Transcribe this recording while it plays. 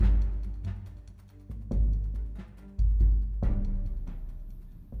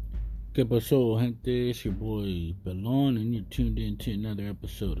Que pasó, gente? It's your boy Belon, and you're tuned in to another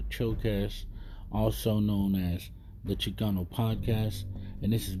episode of Chocast, also known as the Chicano Podcast.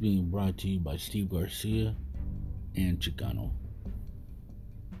 And this is being brought to you by Steve Garcia and Chicano.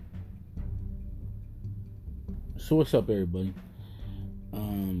 So, what's up, everybody?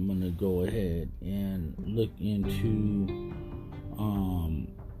 I'm gonna go ahead and look into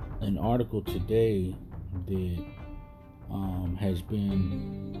an article today that has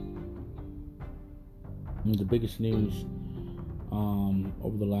been the biggest news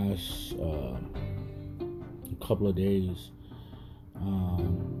over the last couple of days.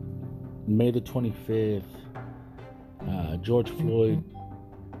 May the 25th, George Floyd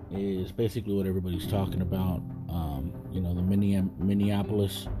is basically what everybody's talking about. The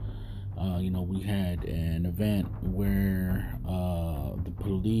Minneapolis, we had an event where the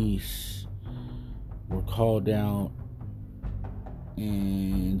police were called out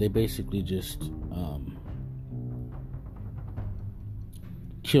and they basically just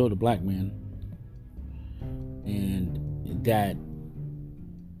killed a black man, and that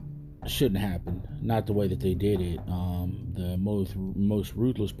shouldn't happen. Not the way that they did it. The most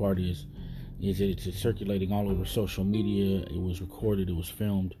ruthless part is that it's circulating all over social media. It was recorded. It was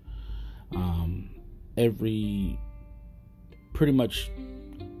filmed. Pretty much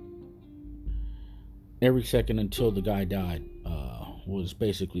every second until the guy died was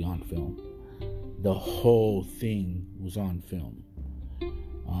basically on film. The whole thing was on film.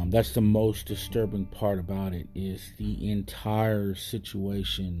 That's the most disturbing part about it, is the entire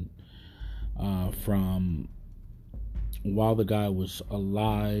situation from while the guy was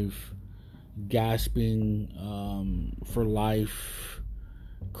alive, gasping for life,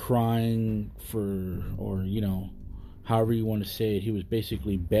 crying or however you want to say it. He was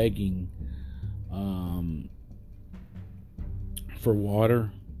basically begging for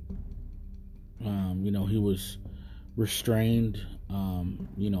water. He was restrained,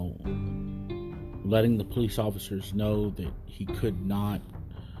 letting the police officers know that he could not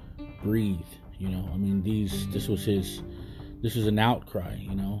breathe. This was an outcry.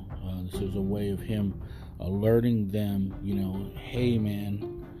 This was a way of him alerting them, hey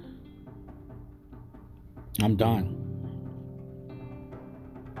man, I'm done.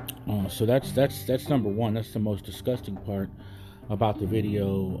 So that's number one. That's the most disgusting part about the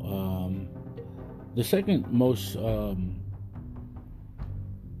video. The second most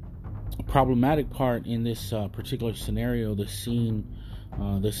problematic part in this particular scenario, this scene,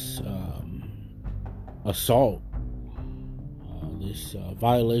 this assault, this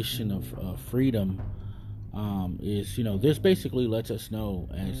violation of freedom, is, this basically lets us know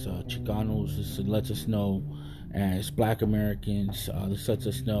as Chicanos, this lets us know as Black Americans, this lets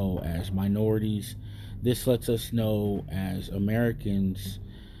us know as minorities, this lets us know as Americans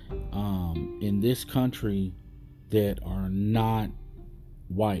in this country that are not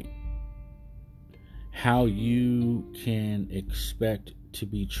white, how you can expect to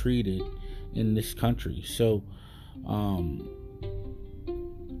be treated in this country. So I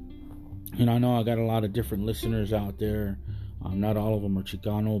know I got a lot of different listeners out there. Not all of them are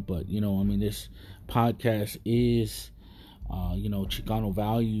Chicano, but this podcast is Chicano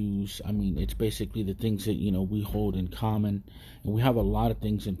values. It's basically the things that we hold in common, and we have a lot of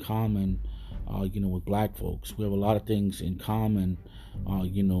things in common with black folks. We have a lot of things in common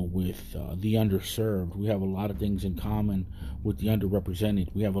with the underserved. We have a lot of things in common with the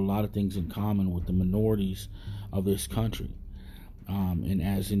underrepresented. We have a lot of things in common with the minorities of this country. And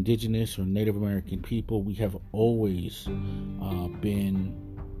as indigenous or Native American people, we have always been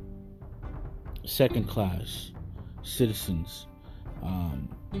second class citizens. And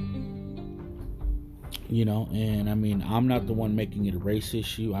I'm not the one making it a race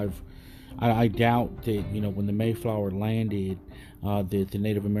issue. I doubt that when the Mayflower landed, that the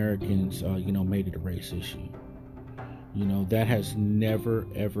Native Americans made it a race issue. That has never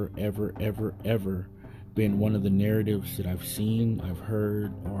ever been one of the narratives that I've seen, I've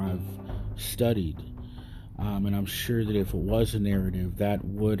heard, or I've studied. And I'm sure that if it was a narrative, that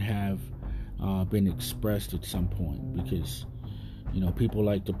would have been expressed at some point, because people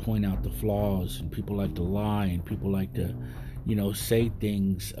like to point out the flaws, and people like to lie, and people like to say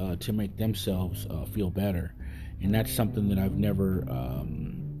things to make themselves feel better. And that's something that I've never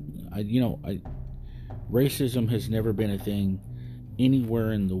racism has never been a thing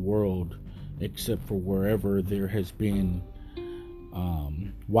anywhere in the world except for wherever there has been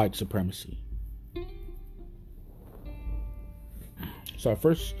white supremacy. So I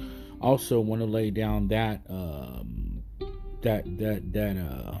first also want to lay down that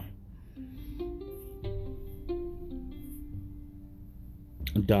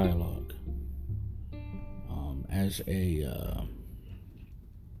dialogue. as a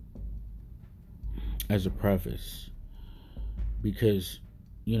preface, because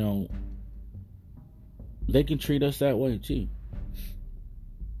you know they can treat us that way too.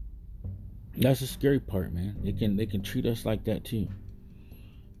 That's the scary part, man. They can treat us like that too.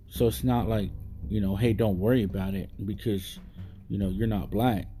 So it's not like, hey, don't worry about it because you're not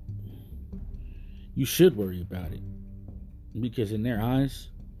black. You should worry about it because in their eyes,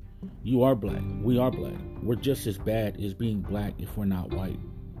 you are black. We are black. We're just as bad as being black if we're not white.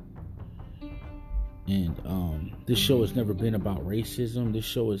 And this show has never been about racism. This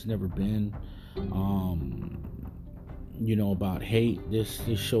show has never been about hate. This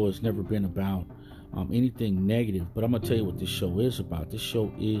show has never been about anything negative. But I'm gonna tell you what this show is about. This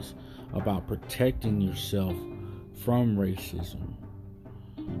show is about protecting yourself from racism.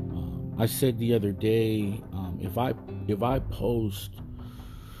 I said the other day, if I post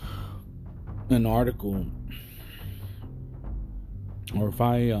an article, or if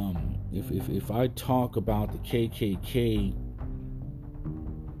I talk about the KKK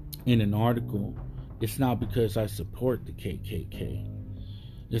in an article, it's not because I support the KKK.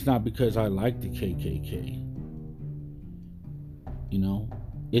 It's not because I like the KKK.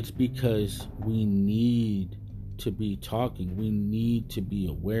 It's because we need to be talking. We need to be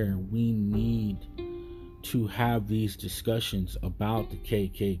aware. We need to have these discussions about the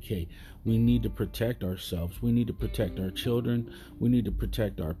KKK. We need to protect ourselves. We need to protect our children. We need to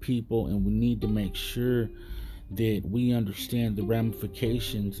protect our people. And we need to make sure that we understand the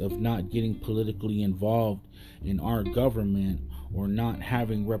ramifications of not getting politically involved in our government, or not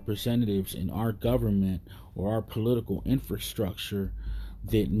having representatives in our government or our political infrastructure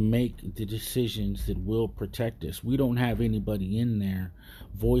that make the decisions that will protect us. We don't have anybody in there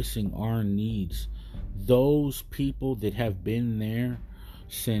voicing our needs. Those people that have been there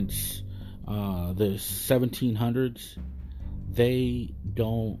since the 1700s, they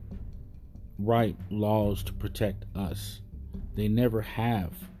don't write laws to protect us. They never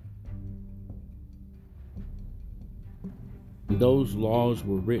have. Those laws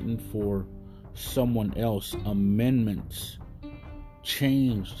were written for someone else. Amendments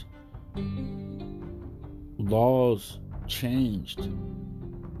changed. Laws changed.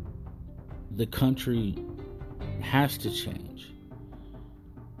 The country has to change.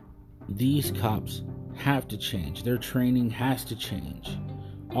 These cops have to change. Their training has to change.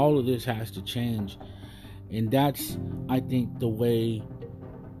 All of this has to change. And that's, I think, the way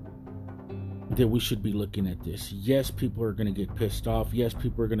that we should be looking at this. Yes, people are going to get pissed off. Yes,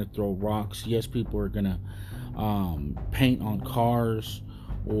 people are going to throw rocks. Yes, people are going to paint on cars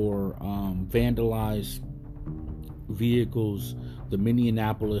or vandalize vehicles. The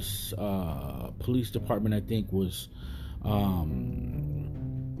Minneapolis Police Department, I think, was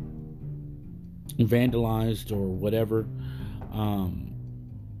vandalized or whatever.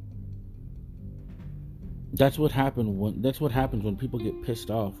 That's what happened. That's what happens when people get pissed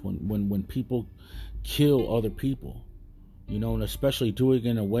off. When people kill other people, and especially do it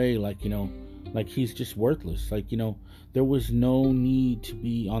in a way like like he's just worthless. Like there was no need to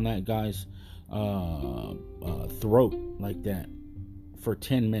be on that guy's throat like that for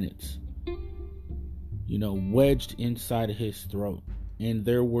 10 minutes. Wedged inside of his throat, and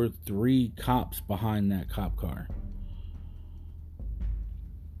there were 3 cops behind that cop car.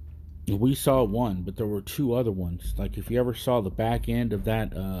 We saw one, but there were 2 other ones. Like if you ever saw the back end of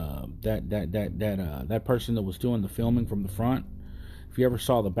that person that was doing the filming from the front, if you ever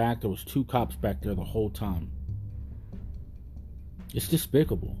saw the back, there was 2 cops back there the whole time. It's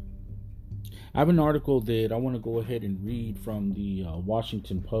despicable. I have an article that I want to go ahead and read from the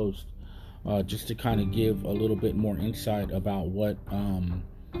Washington Post, just to kind of give a little bit more insight about what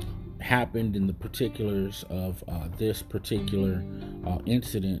happened in the particulars of this particular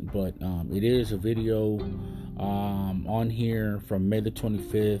incident. But it is a video on here from May the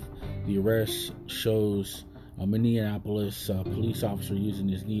 25th. The arrest shows a Minneapolis police officer using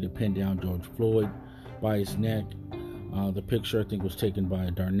his knee to pin down George Floyd by his neck. The picture, I think, was taken by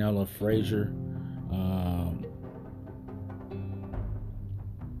Darnella Frazier.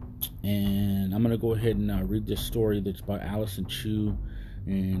 And I'm going to go ahead and read this story that's by Allison Chu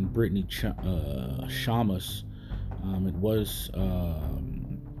and Brittany Shamus. It was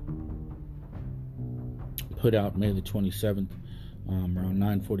put out May the 27th, around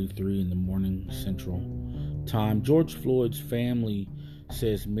 9:43 in the morning Central Time. George Floyd's family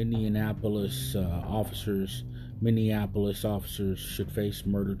says Minneapolis officers should face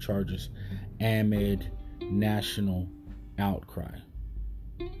murder charges amid national outcry.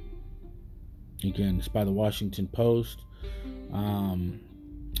 Again, it's by the Washington Post.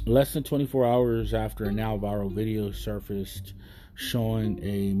 Less than 24 hours after a now viral video surfaced showing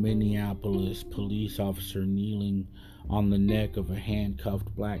a Minneapolis police officer kneeling on the neck of a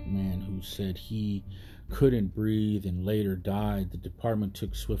handcuffed black man who said he couldn't breathe and later died, the department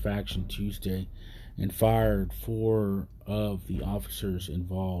took swift action Tuesday and fired 4 of the officers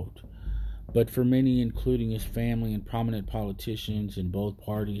involved. But for many, including his family and prominent politicians in both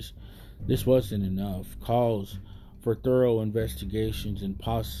parties, this wasn't enough. Calls for thorough investigations and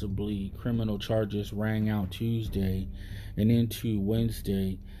possibly criminal charges rang out Tuesday and into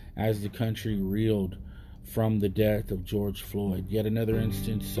Wednesday as the country reeled from the death of George Floyd, yet another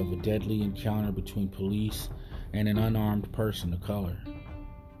instance of a deadly encounter between police and an unarmed person of color.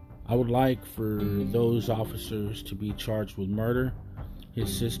 I would like for those officers to be charged with murder,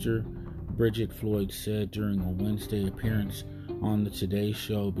 his sister, Bridget Floyd, said during a Wednesday appearance on the Today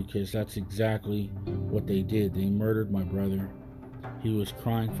Show, because that's exactly what they did. They murdered my brother. He was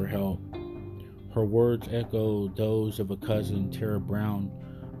crying for help. Her words echoed those of a cousin, Tara Brown,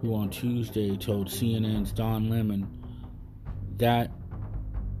 who on Tuesday told CNN's Don Lemon that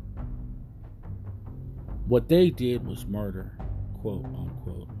what they did was murder, quote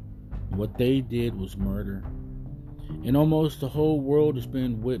unquote. What they did was murder. And almost the whole world has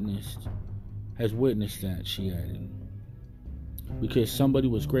witnessed that, she added, because somebody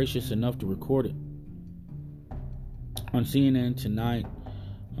was gracious enough to record it. On CNN tonight,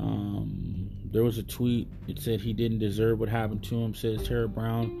 there was a tweet. It said he didn't deserve what happened to him, says Tara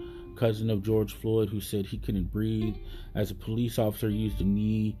Brown, cousin of George Floyd, who said he couldn't breathe as a police officer used a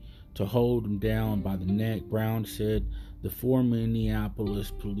knee to hold him down by the neck. Brown said the 4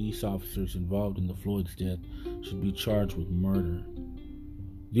 Minneapolis police officers involved in the Floyd's death should be charged with murder.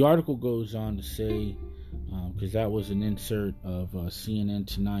 The article goes on to say, because that was an insert of CNN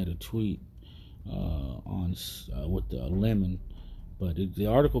Tonight, a tweet with the Lemon. But the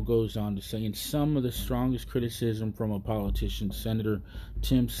article goes on to say, in some of the strongest criticism from a politician, Senator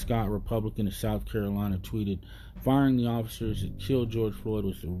Tim Scott, Republican of South Carolina, tweeted, firing the officers that killed George Floyd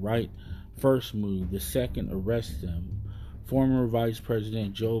was the right first move. The second, arrest them. Former Vice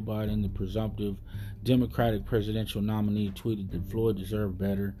President Joe Biden, the presumptive Democratic presidential nominee, tweeted that Floyd deserved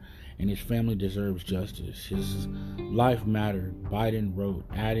better and his family deserves justice. His life mattered, Biden wrote,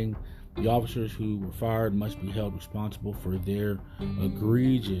 adding, the officers who were fired must be held responsible for their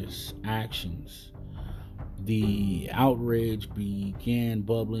egregious actions. The outrage began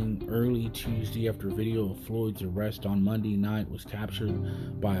bubbling early Tuesday after a video of Floyd's arrest on Monday night was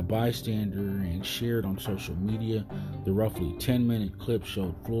captured by a bystander and shared on social media. The roughly 10-minute clip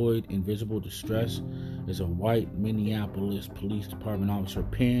showed Floyd in visible distress as a white Minneapolis Police Department officer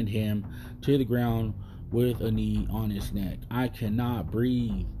pinned him to the ground with a knee on his neck. I cannot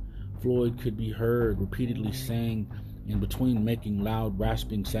breathe, Floyd could be heard repeatedly saying in between making loud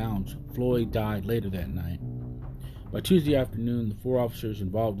rasping sounds. Floyd died later that night. By Tuesday afternoon, the 4 officers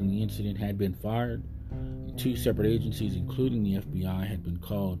involved in the incident had been fired. 2 separate agencies, including the FBI, had been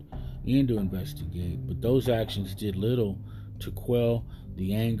called in to investigate, but those actions did little to quell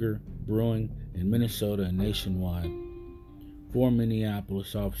the anger brewing in Minnesota and nationwide. 4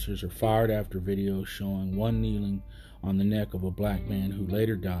 Minneapolis officers are fired after videos showing one kneeling on the neck of a black man who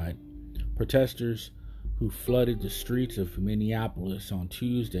later died. Protesters who flooded the streets of Minneapolis on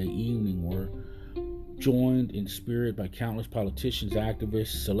Tuesday evening were joined in spirit by countless politicians,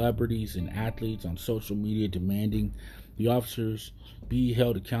 activists, celebrities, and athletes on social media demanding the officers be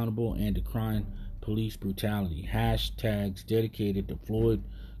held accountable and decrying police brutality. Hashtags dedicated to Floyd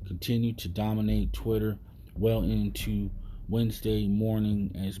continued to dominate Twitter well into Wednesday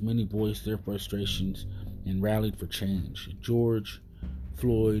morning as many voiced their frustrations and rallied for change. George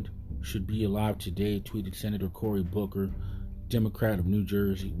Floyd should be alive today, tweeted Senator Cory Booker, Democrat of New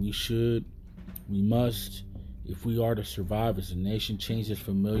Jersey. We must, if we are to survive as a nation, change this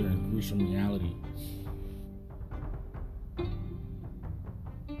familiar and gruesome reality.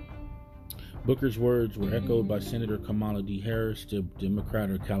 Booker's words were echoed by Senator Kamala D. Harris, the Democrat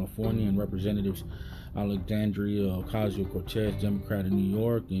of California, and Representatives Alexandria Ocasio-Cortez, Democrat of New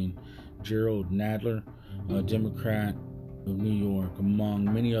York, and Gerald Nadler, Democrat of New York,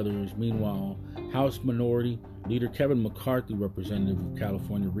 among many others. Meanwhile, House Minority Leader Kevin McCarthy, representative of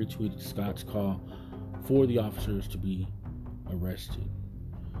California, retweeted Scott's call for the officers to be arrested.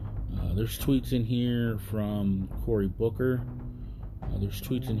 There's tweets in here from Cory Booker. There's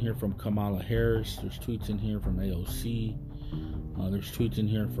tweets in here from Kamala Harris. There's tweets in here from AOC. There's tweets in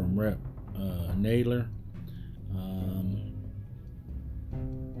here from Rep. Nadler.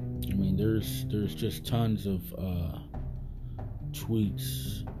 There's just tons of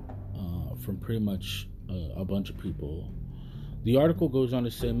tweets from pretty much a bunch of people. The article goes on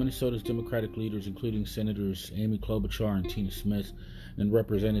to say Minnesota's Democratic leaders, including Senators Amy Klobuchar and Tina Smith, and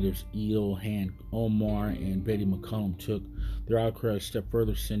Representatives Ilhan Omar and Betty McCollum, took their outcry a step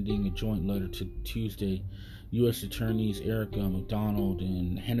further, sending a joint letter to Tuesday U.S. Attorneys Erica McDonald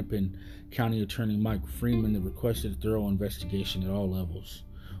and Hennepin County Attorney Mike Freeman that requested a thorough investigation at all levels.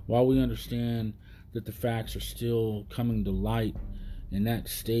 While we understand that the facts are still coming to light and that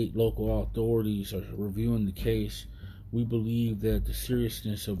state local authorities are reviewing the case, we believe that the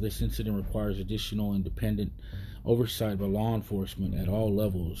seriousness of this incident requires additional independent oversight by law enforcement at all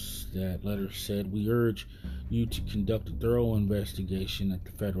levels. That letter said, we urge you to conduct a thorough investigation at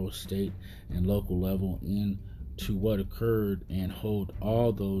the federal, state, and local level into what occurred and hold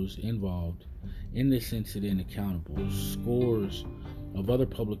all those involved in this incident accountable. Scores of other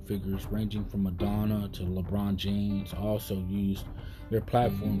public figures, ranging from Madonna to LeBron James, also used their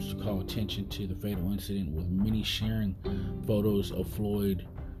platforms to call attention to the fatal incident, with many sharing photos of Floyd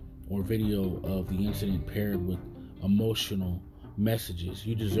or video of the incident paired with emotional messages.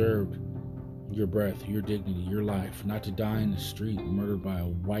 You deserved your breath, your dignity, your life, not to die in the street, murdered by a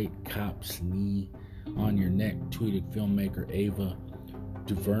white cop's knee on your neck, tweeted filmmaker Ava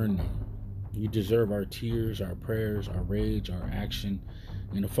DuVernay. You deserve our tears, our prayers, our rage, our action.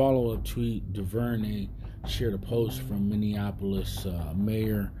 In a follow-up tweet, DuVernay shared a post from Minneapolis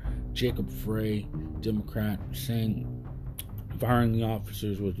Mayor Jacob Frey, Democrat, saying firing the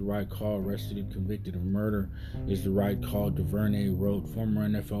officers was the right call. Arrested and convicted of murder is the right call, DuVernay wrote. Former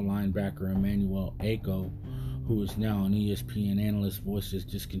NFL linebacker Emmanuel Acho, who is now an ESPN analyst, voices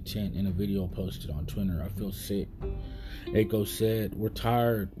discontent in a video posted on Twitter. I feel sick. Acho said, we're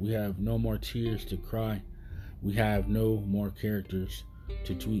tired. We have no more tears to cry. We have no more characters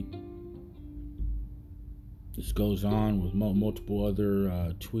to tweet. This goes on with multiple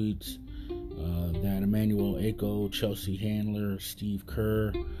other tweets that Emmanuel Acho, Chelsea Handler, Steve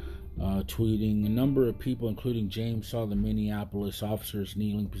Kerr tweeting. A number of people, including James, saw the Minneapolis officers'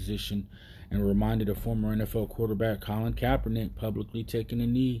 kneeling position and reminded of former NFL quarterback Colin Kaepernick publicly taking a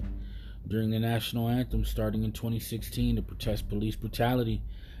knee during the national anthem starting in 2016 to protest police brutality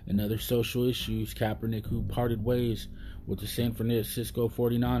and other social issues. Kaepernick, who parted ways with the San Francisco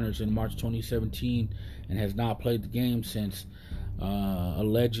 49ers in March 2017 and has not played the game since,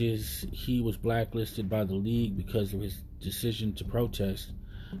 alleges he was blacklisted by the league because of his decision to protest.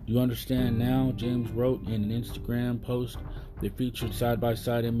 Do you understand now? James wrote in an Instagram post that featured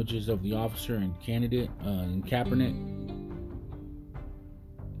side-by-side images of the officer and candidate in Kaepernick.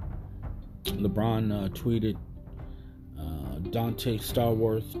 LeBron tweeted. Dante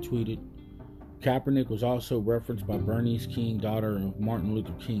Starworth tweeted. Kaepernick was also referenced by Bernice King, daughter of Martin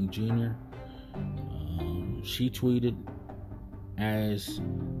Luther King Jr. She tweeted, as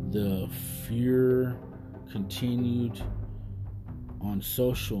the furor continued on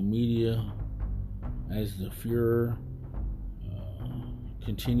social media, as the furor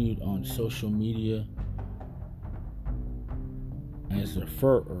continued on social media, as the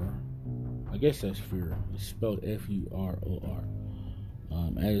furor, I guess that's furor, it's spelled F-U-R-O-R.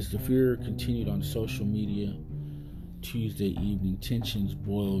 As the furor continued on social media Tuesday evening, tensions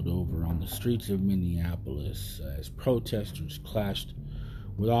boiled over on the streets of Minneapolis as protesters clashed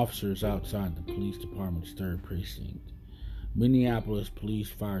with officers outside the police department's 3rd precinct. Minneapolis police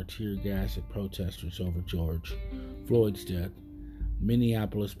fired tear gas at protesters over George Floyd's death.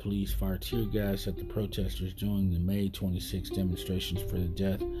 Minneapolis police fired tear gas at the protesters during the May 26 demonstrations for the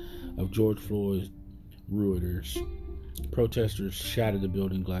death of George Floyd Reuters. Protesters shattered the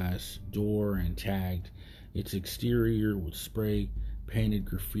building glass door and tagged its exterior with spray painted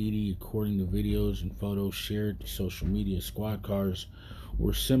graffiti. According to videos and photos shared to social media, squad cars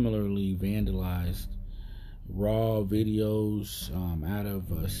were similarly vandalized. Raw videos out of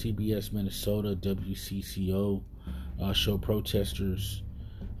CBS Minnesota WCCO show protesters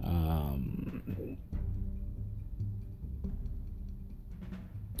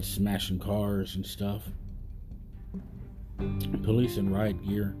smashing cars and stuff. Police in riot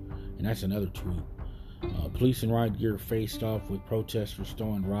gear, and that's another tweet. Police in riot gear faced off with protesters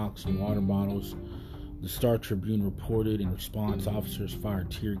throwing rocks and water bottles. The Star Tribune reported in response, officers fired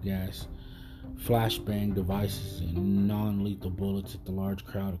tear gas, flashbang devices, and non-lethal bullets at the large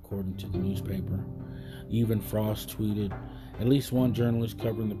crowd, according to the newspaper. Even Frost tweeted. At least one journalist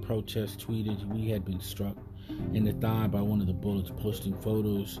covering the protest tweeted we had been struck in the thigh by one of the bullets, posting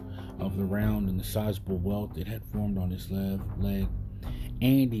photos of the round and the sizable welt that had formed on his leg.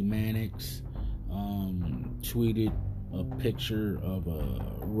 Andy Mannix tweeted a picture of a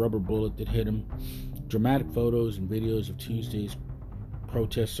rubber bullet that hit him. Dramatic photos and videos of Tuesday's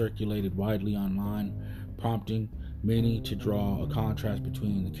protest circulated widely online, prompting many to draw a contrast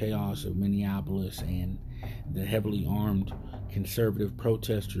between the chaos of Minneapolis and the heavily armed conservative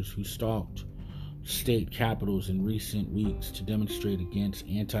protesters who stalked state capitals in recent weeks to demonstrate against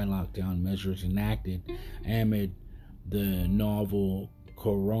anti-lockdown measures enacted amid the novel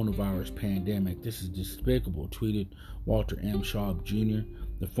coronavirus pandemic. "This is despicable," tweeted Walter M. Schaub Jr.,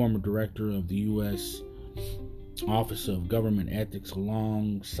 the former director of the U.S. Office of Government Ethics,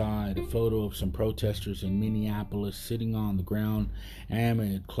 alongside a photo of some protesters in Minneapolis sitting on the ground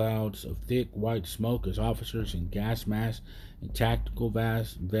amid clouds of thick white smoke as officers in gas masks and tactical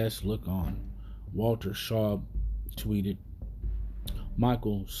vests look on. Walter Schaub tweeted.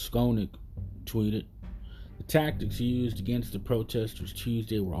 Michael Skonik tweeted, "The tactics used against the protesters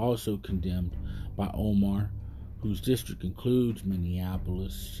Tuesday were also condemned by Omar, whose district includes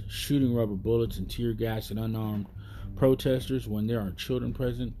Minneapolis. Shooting rubber bullets and tear gas at unarmed protesters when there are children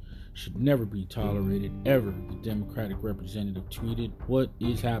present should never be tolerated, ever," the Democratic representative tweeted. "What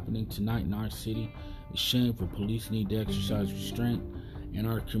is happening tonight in our city is shameful. Police need to exercise restraint, and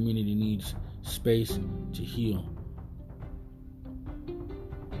our community needs space to heal."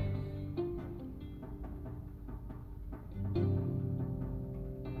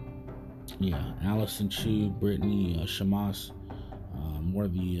 Yeah, Allison Chu, Brittany Shamas, one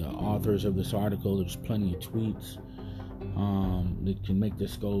of the authors of this article. There's plenty of tweets that can make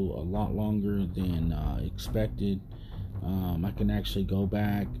this go a lot longer than expected. I can actually go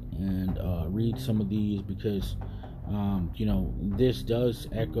back and read some of these because, this does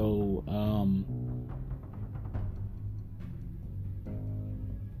echo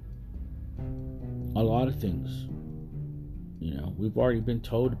a lot of things. We've already been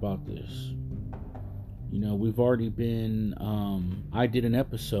told about this. We've already been, I did an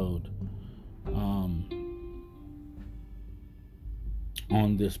episode on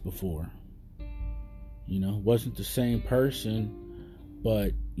this before. Wasn't the same person,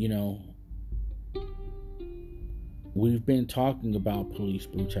 but, we've been talking about police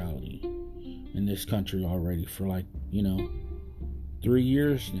brutality in this country already for 3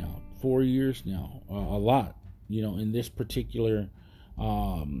 years now, 4 years now, a lot. In this particular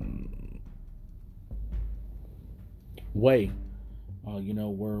way,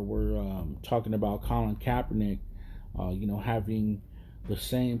 we're talking about Colin Kaepernick, having the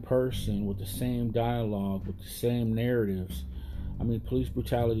same person with the same dialogue, with the same narratives. I mean, police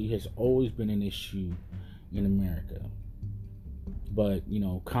brutality has always been an issue in America. But,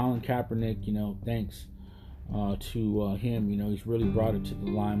 Colin Kaepernick, thanks to him, he's really brought it to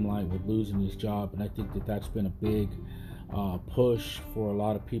the limelight with losing his job, and I think that's been a big push for a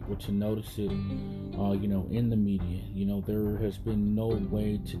lot of people to notice it, in the media. There has been no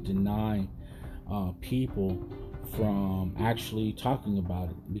way to deny people from actually talking about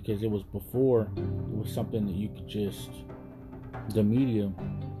it, because it was before it was something that you could the media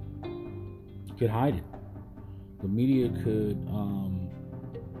could hide it. The media could,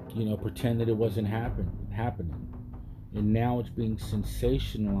 pretend that it wasn't happening. And now it's being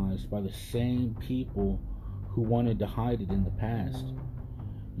sensationalized by the same people who wanted to hide it in the past.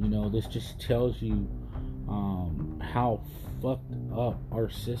 This just tells you how fucked up our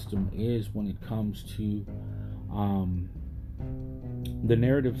system is when it comes to the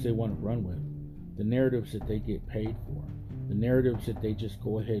narratives they want to run with, the narratives that they get paid for, the narratives that they just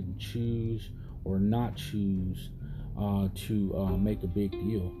go ahead and choose or not choose to make a big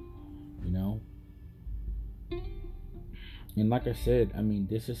deal, And like I said, I mean,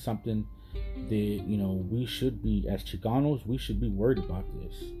 this is something that, we should be, as Chicanos, we should be worried about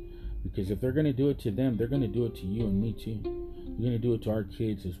this. Because if they're going to do it to them, they're going to do it to you and me too. They're going to do it to our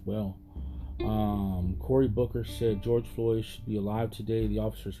kids as well. Cory Booker said George Floyd should be alive today. The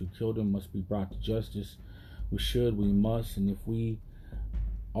officers who killed him must be brought to justice. We must, and if we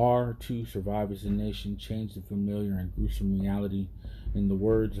are to survive as a nation, change the familiar and gruesome reality. In the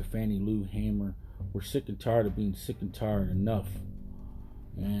words of Fannie Lou Hamer, we're sick and tired of being sick and tired enough.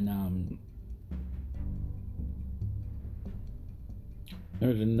 And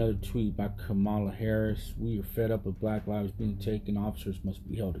there's another tweet by Kamala Harris. We are fed up with Black lives being taken. Officers must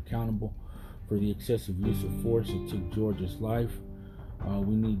be held accountable for the excessive use of force that took George's life.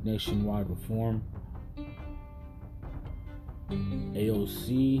 We need nationwide reform.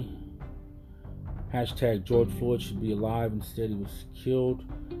 AOC. Hashtag George Floyd should be alive. Instead, he was killed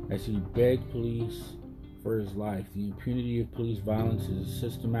as he begged police for his life. The impunity of police violence is a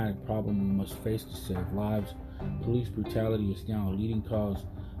systematic problem we must face to save lives. Police brutality is now a leading cause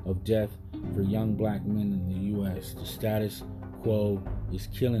of death for young black men in the U.S. The status quo is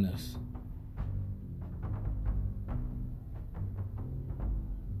killing us.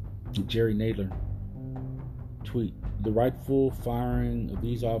 Jerry Nadler Tweet: the rightful firing of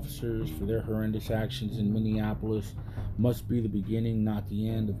these officers for their horrendous actions in Minneapolis must be the beginning, not the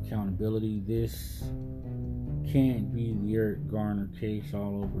end, of accountability. This can't be the Eric Garner case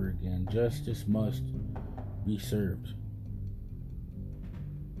all over again. Justice must be served.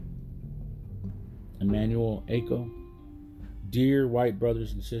 Emmanuel Aiko: dear white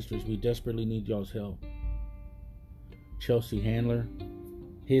brothers and sisters, we desperately need y'all's help. Chelsea Handler: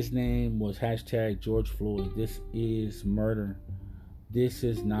 his name was #George Floyd. This is murder. This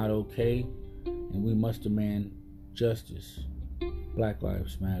is not okay, and we must demand justice. Black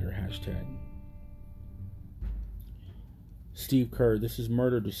Lives Matter #. Steve Kerr: this is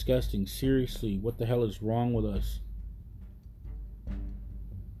murder. Disgusting. Seriously, what the hell is wrong with us?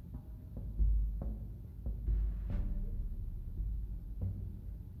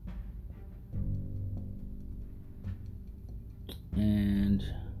 And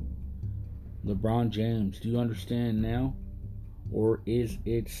LeBron James: do you understand now, or is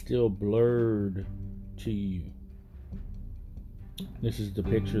it still blurred to you? This is the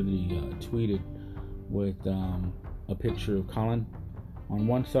picture that he tweeted with a picture of Colin on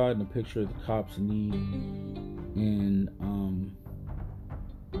one side and a picture of the cop's knee in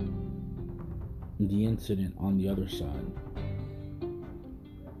the incident on the other side.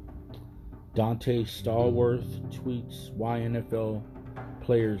 Dante Stallworth tweets: why NFL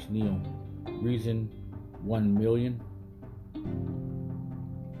players kneel. Reason: 1 million.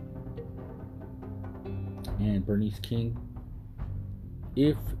 And Bernice King: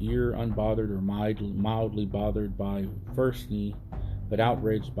 if you're unbothered or mildly bothered by first knee, but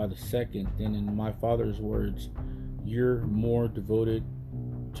outraged by the second, then in my father's words, you're more devoted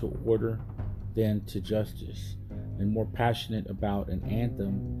to order than to justice, and more passionate about an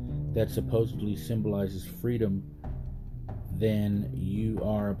anthem that supposedly symbolizes freedom than you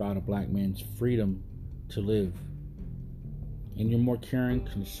are about a black man's freedom to live. And you're more caring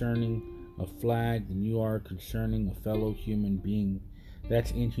concerning a flag than you are concerning a fellow human being.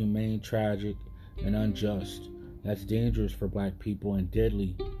 That's inhumane, tragic, and unjust. That's dangerous for black people and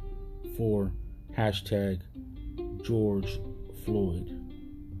deadly for #George Floyd.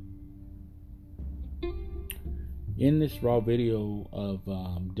 In this raw video of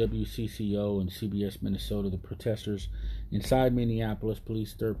WCCO and CBS Minnesota, the protesters inside Minneapolis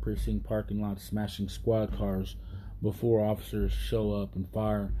Police 3rd Precinct parking lot smashing squad cars before officers show up and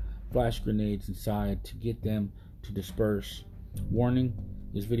fire flash grenades inside to get them to disperse. Warning: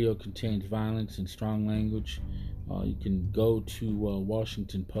 this video contains violence and strong language. You can go to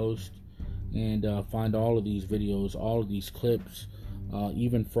Washington Post and find all of these videos, all of these clips.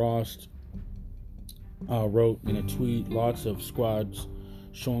 Even Frost wrote in a tweet: lots of squads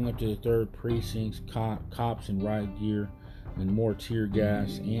showing up to the 3rd Precinct, cops in riot gear and more tear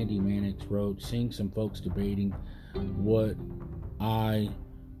gas. Andy Mannix wrote: seeing some folks debating what I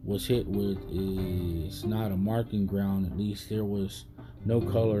was hit with is not a marking ground. At least there was no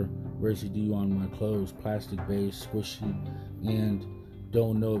color residue on my clothes, plastic base, squishy, and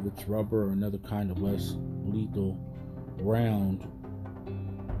don't know if it's rubber or another kind of less lethal round.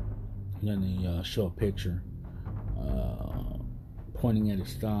 And then they show a picture pointing at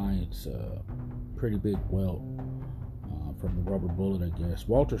his thigh. It's a pretty big welt from the rubber bullet, I guess.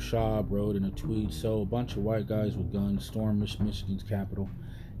 Walter Shaw wrote in a tweet: so a bunch of white guys with guns storm Michigan's capital,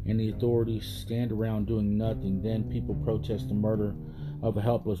 and the authorities stand around doing nothing. Then people protest the murder of a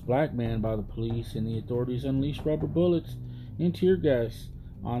helpless black man by the police, and the authorities unleash rubber bullets and tear gas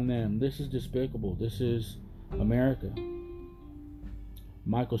on them. This is despicable. This is America.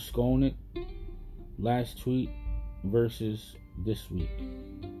 Michael Skolnick, last tweet versus this week.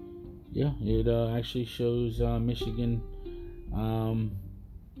 Yeah, it actually shows Michigan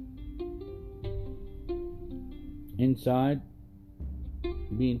inside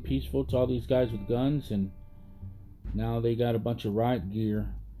being peaceful to all these guys with guns, and now they got a bunch of riot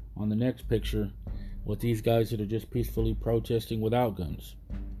gear on the next picture with these guys that are just peacefully protesting without guns.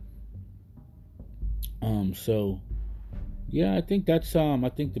 So yeah, I think that's I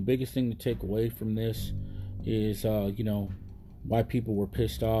think the biggest thing to take away from this is why people were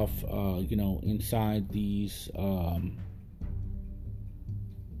pissed off inside these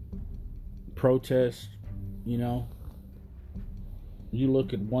protests. You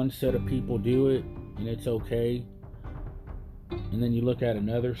look at one set of people do it and it's okay, and then you look at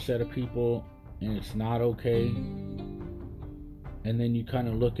another set of people and it's not okay, and then you kind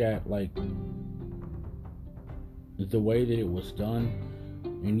of look at like the way that it was done,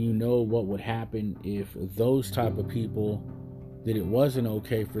 and you know what would happen if those type of people that it wasn't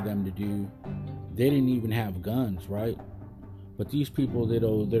okay for them to do, they didn't even have guns, right? But these people that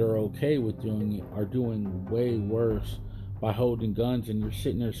are okay with doing it are doing way worse by holding guns, and you're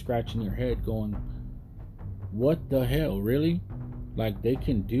sitting there scratching your head going, what the hell, really? Like, they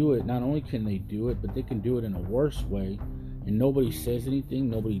can do it. Not only can they do it, but they can do it in a worse way, and nobody says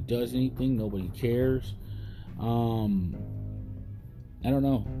anything, nobody does anything, nobody cares. I don't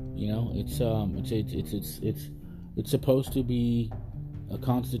know. It's supposed to be a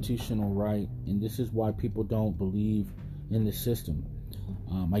constitutional right, and this is why people don't believe in the system.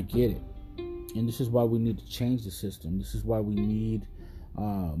 I get it, and this is why we need to change the system. This is why we need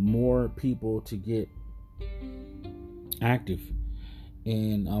more people to get active,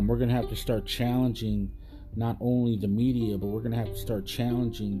 and we're gonna have to start challenging not only the media, but we're gonna have to start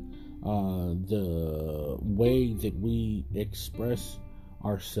challenging the way that we express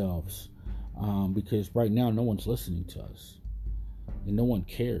ourselves, because right now no one's listening to us, and no one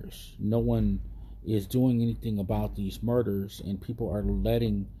cares. No one is doing anything about these murders, and people are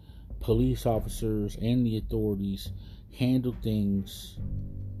letting police officers and the authorities handle things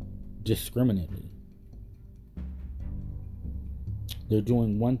discriminately. They're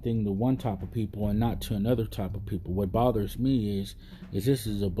doing one thing to one type of people and not to another type of people. What bothers me is this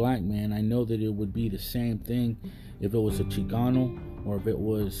is a black man. I know that it would be the same thing if it was a Chicano or if it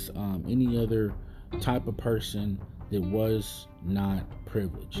was any other type of person that was not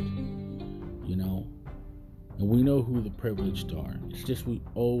privileged, you know. And we know who the privileged are. It's just we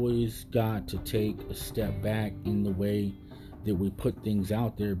always got to take a step back in the way that we put things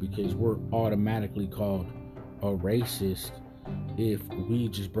out there, because we're automatically called a racist if we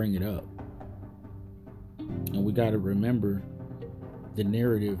just bring it up. And we got to remember, the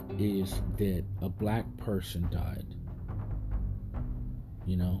narrative is that a black person died,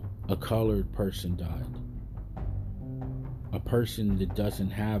 you know, a colored person died, a person that doesn't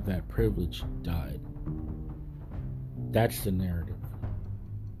have that privilege died. That's the narrative,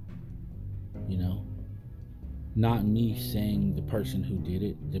 you know. Not me saying the person who did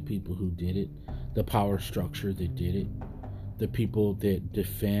it, the people who did it, the power structure that did it, the people that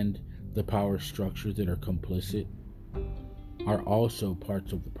defend the power structure that are complicit are also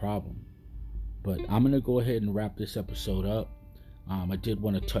parts of the problem. But I'm going to go ahead and wrap this episode up. I did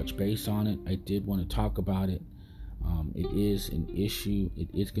want to touch base on it. I did want to talk about it. It is an issue. It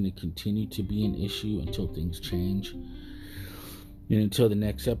is going to continue to be an issue until things change. And until the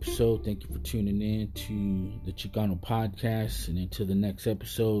next episode, thank you for tuning in to the Chicano Podcast. And until the next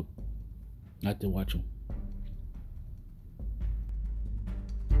episode, I have to watch them.